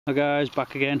Hi guys,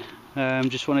 back again.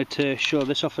 Just wanted to show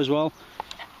this off as well.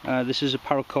 This is a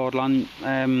Paracord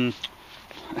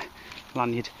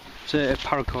lanyard. It's a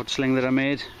Paracord sling that I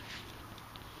made,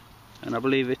 and I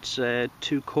believe it's 2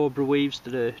 cobra weaves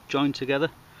that are joined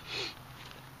together.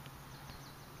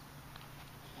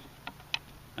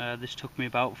 This took me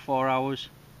about 4 hours.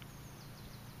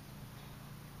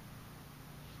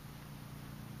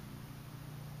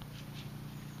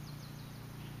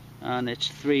 And it's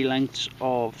 3 lengths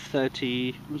of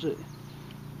 30, was it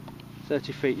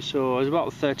 30 feet, so it's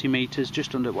about 30 meters,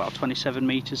 just under, well, 27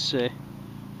 meters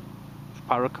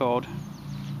paracord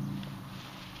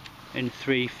in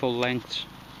 3 full lengths.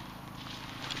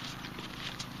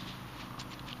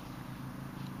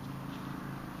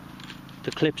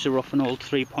 The clips are off an old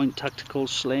 3-point tactical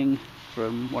sling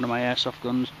from one of my airsoft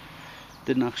guns.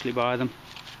 Didn't actually buy them.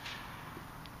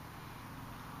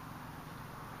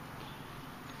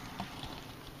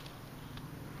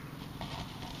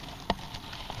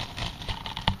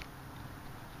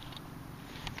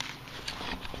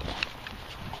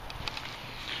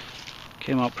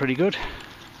 Came out pretty good.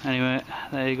 Anyway,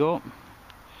 there you go.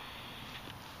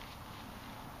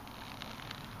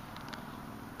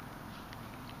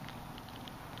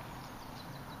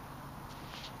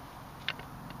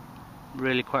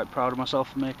 Really quite proud of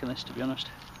myself for making this, to be honest.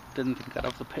 Didn't think I'd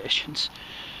have the patience.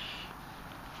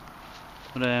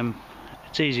 But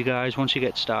it's easy guys, once you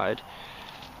get started.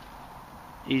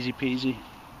 Easy peasy.